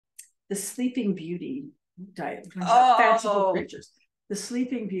the Sleeping Beauty diet. Oh. Creatures. The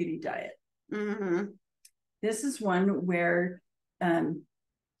Sleeping Beauty diet. Mm-hmm. This is one where it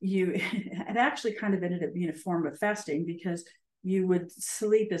actually kind of ended up being a form of fasting, because you would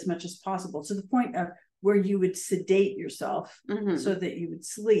sleep as much as possible, to the point of where you would sedate yourself so that you would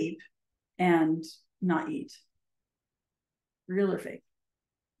sleep and not eat. Real or fake?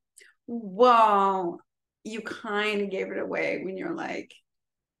 Well, you kind of gave it away when you're like,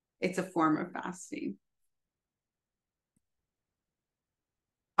 it's a form of fasting.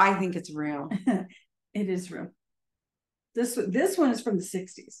 I think it's real. It is real. This one is from the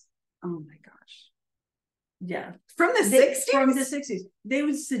 60s. Oh my gosh. Yeah. From the 60s? From the 60s. They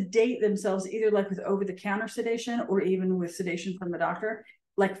would sedate themselves either like with over-the-counter sedation or even with sedation from the doctor,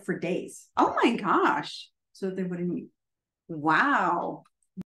 like for days. Oh my gosh. So they wouldn't eat. Wow.